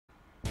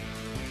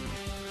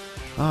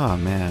Oh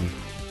man,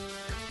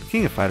 the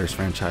King of Fighters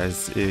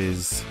franchise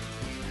is,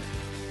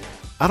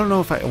 I don't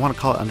know if I want to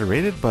call it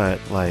underrated, but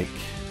like,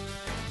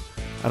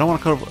 I don't want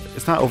to call it,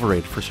 it's not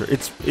overrated for sure.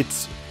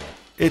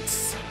 It's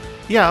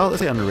yeah, I'll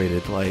say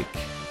underrated. Like,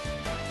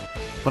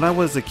 when I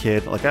was a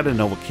kid, like I didn't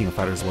know what King of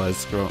Fighters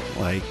was.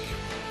 Like,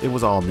 it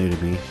was all new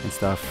to me and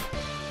stuff.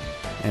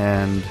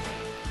 And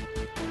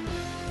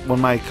when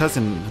my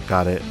cousin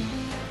got it,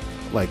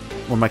 like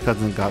when my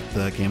cousin got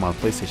the game on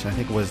PlayStation, I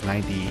think it was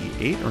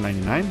 98 or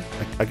 99.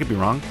 I could be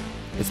wrong.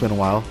 It's been a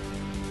while.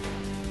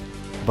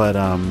 But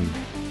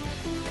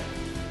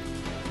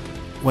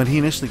when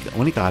he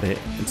got it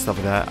and stuff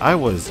like that, I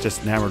was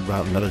just enamored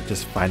about another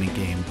just fighting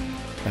game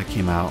that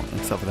came out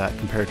and stuff like that,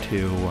 compared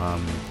to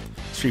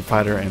Street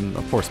Fighter and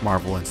of course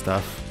Marvel and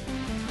stuff.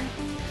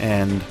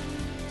 And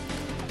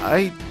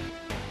I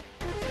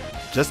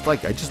just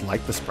like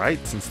the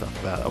sprites and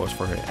stuff that was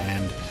for it.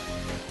 And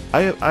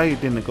I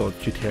didn't go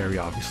too Terry,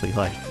 obviously,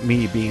 like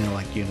me being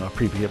like, you know, a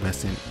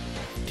prepubescent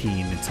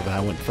teen, and so I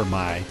went for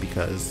Mai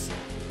because,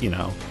 you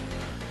know.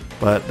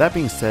 But that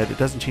being said, it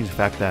doesn't change the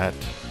fact that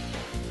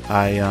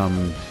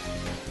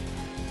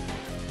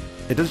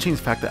it doesn't change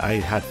the fact that I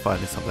had fun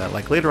and stuff like that.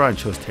 Like later on I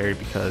chose Terry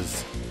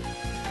because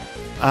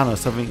I don't know,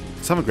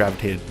 something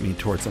gravitated me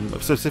towards him,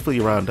 specifically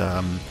around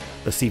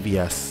the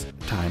CVS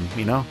time,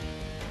 you know?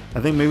 I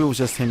think maybe it was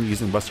just him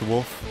using Buster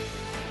Wolf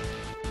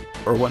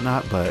or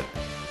whatnot, but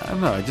I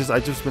don't know, I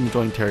just been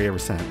enjoying Terry ever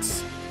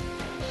since.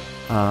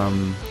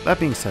 That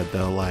being said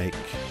though, like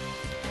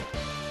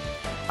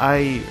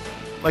I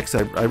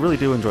said, I really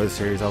do enjoy the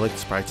series. I like the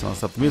sprites and all that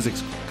stuff. The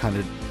music's kind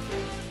of,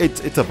 it's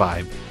a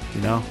vibe,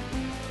 you know?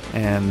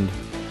 And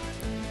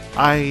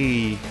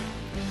I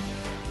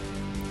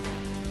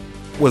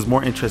was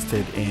more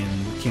interested in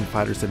King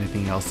Fighters than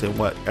anything else in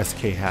what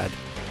SK had.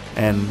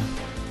 And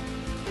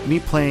me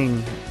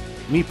playing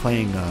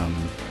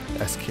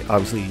SK,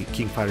 obviously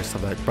King Fighters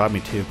stuff, that brought me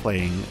to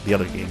playing the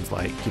other games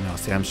like, you know,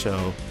 Sam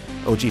Show,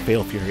 OG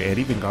Fatal Fury, and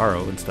even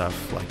Garo and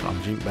stuff, like on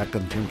back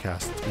on the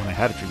Dreamcast, when I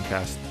had a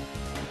Dreamcast.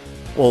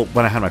 Well,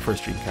 when I had my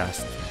first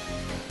Dreamcast.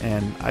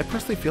 And I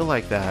personally feel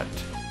like that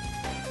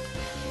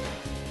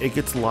it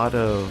gets a lot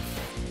of,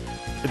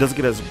 it doesn't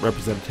get as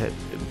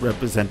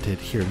represented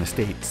here in the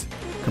States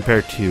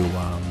compared to,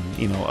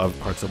 you know, other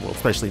parts of the world,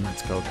 especially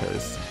Mexico,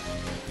 because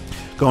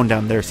going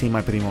down there, seeing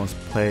my primos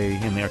play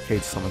in the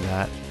arcades, some of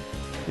that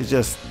is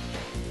just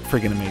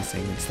friggin'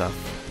 amazing and stuff.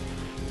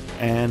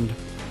 And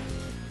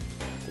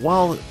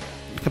while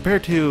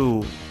compared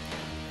to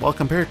the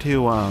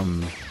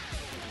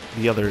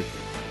other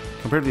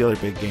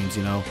big games,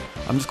 you know,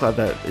 I'm just glad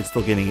that it's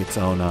still getting its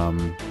own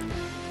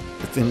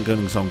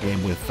getting its own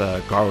game with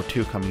Garo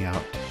 2 coming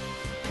out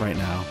right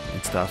now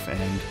and stuff.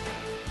 And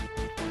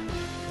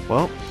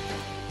well,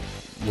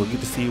 we'll get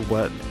to see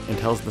what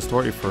entails in the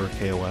story for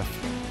KOF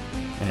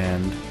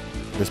and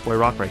this boy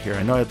Rock right here.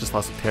 I know I just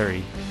lost to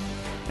Terry,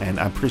 and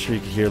I'm pretty sure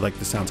you can hear like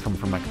the sounds coming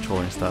from my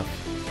controller and stuff.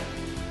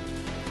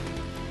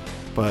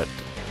 But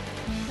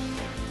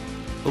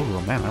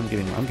oh man, I'm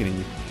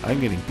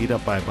getting beat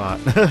up by a bot.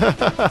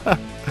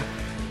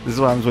 This is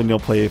what happens when you'll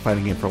play a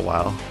fighting game for a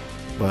while.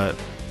 But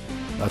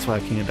that's why I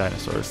have King of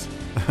Dinosaurs.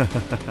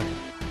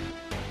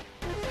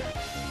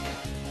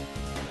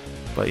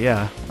 But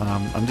yeah,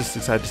 I'm just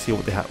excited to see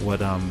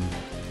what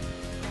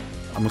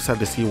I'm excited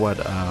to see what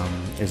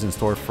is in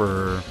store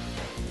for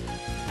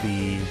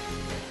the.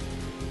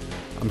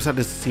 I'm excited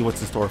to see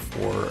what's in store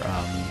for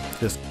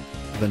just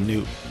the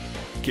new.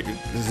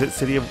 Is it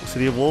City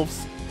of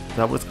Wolves? Is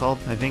that what it's called?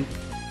 I think.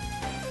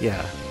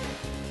 Yeah,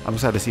 I'm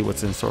excited to see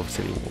what's in store for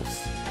City of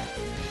Wolves,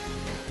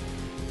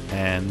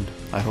 and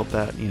I hope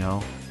that, you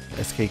know,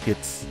 SK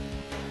gets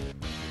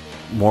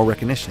more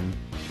recognition